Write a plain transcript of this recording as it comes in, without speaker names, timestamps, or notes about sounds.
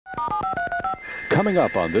Coming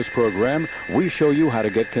up on this program, we show you how to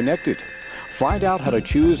get connected. Find out how to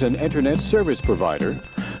choose an internet service provider.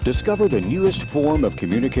 Discover the newest form of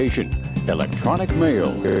communication, electronic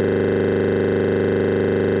mail.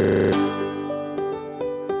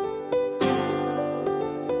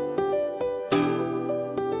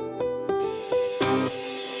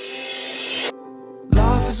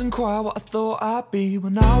 Isn't quite what I thought I'd be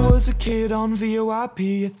when I was a kid on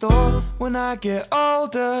VOIP. I thought when I get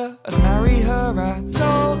older I'd marry her. I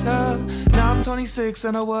told her. Now I'm 26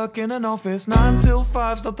 and I work in an office. 9 till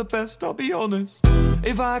 5's not the best, I'll be honest.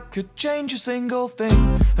 If I could change a single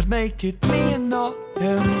thing, I'd make it me and not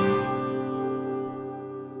him.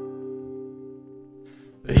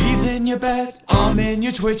 He's in your bed, I'm in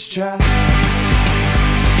your Twitch chat.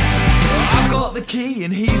 I've got the key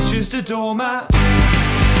and he's just a doormat.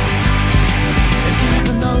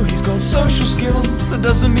 Even though he's got social skills, that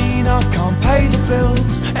doesn't mean I can't pay the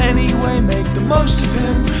bills. Anyway, make the most of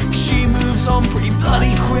him, 'cause she moves on pretty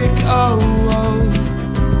bloody quick. Oh, oh,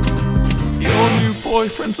 your new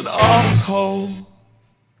boyfriend's an asshole.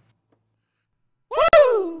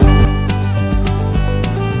 Woo!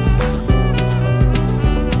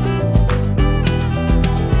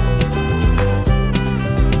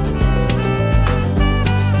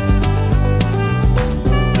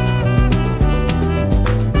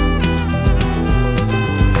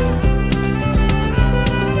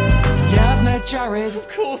 Jared, of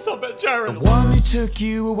course I bet Jared. The one who took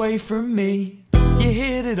you away from me. You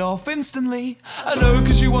hit it off instantly. I know,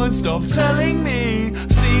 'cause you won't stop telling me.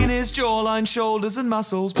 I've seen his jawline, shoulders and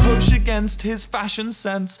muscles push against his fashion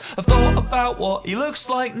sense. I've thought about what he looks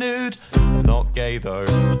like nude. I'm not gay though.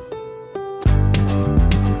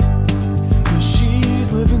 'Cause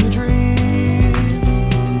she's living the dream.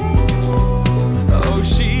 Oh,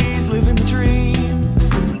 she's living the dream.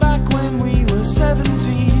 From back when we were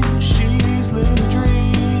 17. Living the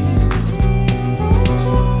dream.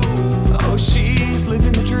 Oh, she's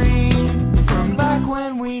living the dream. From back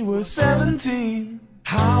when we were 17.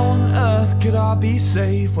 How on earth could I be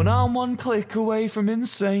safe when I'm one click away from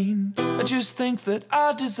insane? I just think that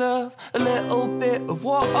I deserve a little bit of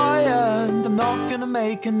what I earned. I'm not gonna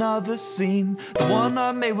make another scene. The one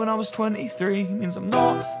I made when I was 23 means I'm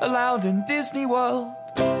not allowed in Disney World.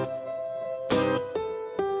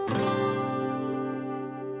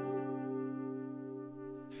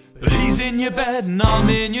 But he's in your bed and I'm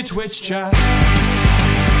in your Twitch chat.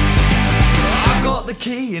 I've got the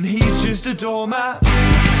key and he's just a doormat. 'Cause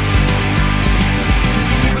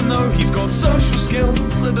even though he's got social skills,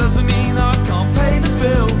 that doesn't mean I can't pay the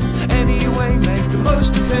bills. Anyway, make the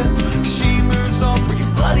most of him, 'cause she moves on pretty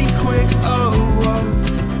bloody quick. Oh, oh,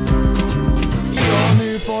 your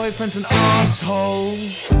new boyfriend's an asshole.